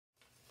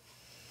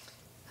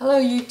Hello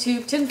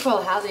YouTube,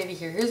 tinfoil hat lady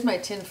here. Here's my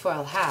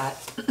tinfoil hat.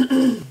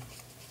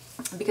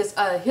 Because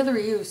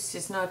Hillary Use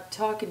is not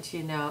talking to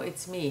you now,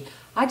 it's me.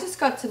 I just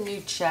got some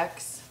new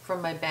checks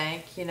from my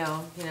bank, you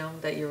know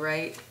that you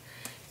write.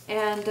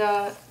 And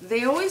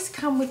they always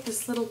come with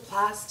this little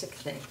plastic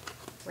thing,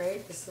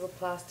 right? This little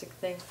plastic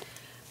thing.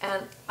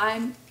 And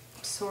I'm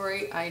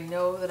sorry, I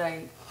know that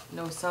I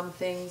know some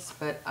things,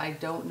 but I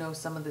don't know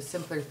some of the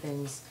simpler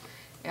things.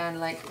 And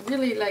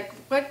really,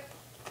 what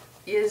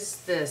is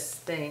this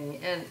thing?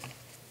 And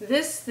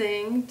this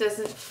thing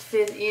doesn't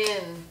fit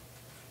in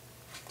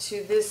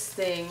to this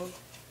thing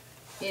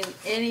in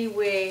any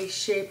way,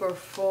 shape, or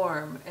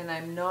form. And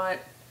I'm not,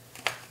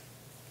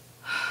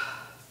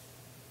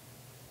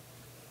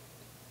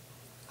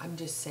 I'm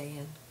just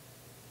saying.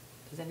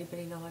 Does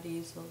anybody know how to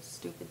use those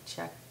stupid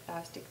check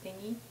plastic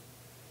thingy?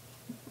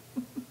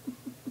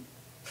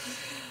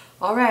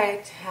 All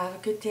right, have a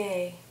good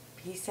day.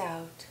 Peace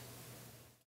out.